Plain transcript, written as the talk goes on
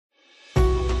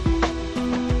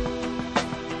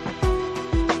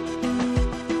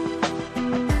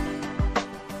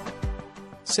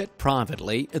Set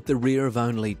privately at the rear of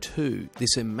only two,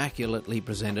 this immaculately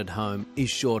presented home is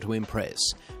sure to impress.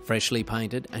 Freshly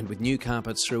painted and with new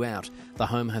carpets throughout, the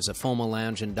home has a formal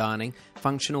lounge and dining,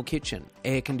 functional kitchen,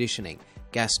 air conditioning,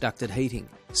 gas ducted heating,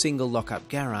 single lock-up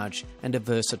garage and a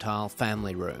versatile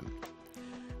family room.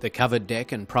 The covered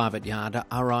deck and private yard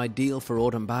are ideal for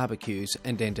autumn barbecues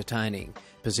and entertaining.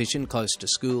 Positioned close to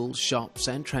schools, shops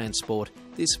and transport,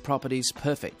 this property's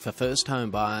perfect for first home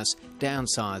buyers,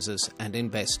 downsizers and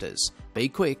investors. Be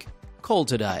quick, call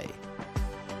today.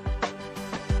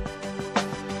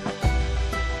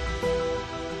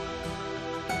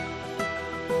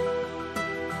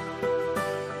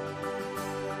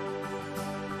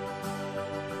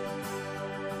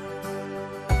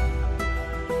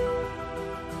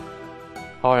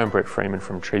 Hi, I'm Freeman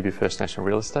from Treeby First National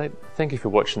Real Estate. Thank you for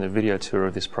watching the video tour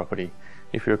of this property.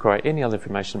 If you require any other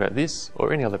information about this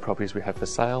or any other properties we have for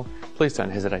sale, please don't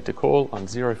hesitate to call on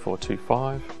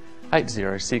 0425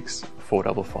 806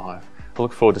 455. I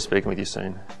look forward to speaking with you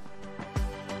soon.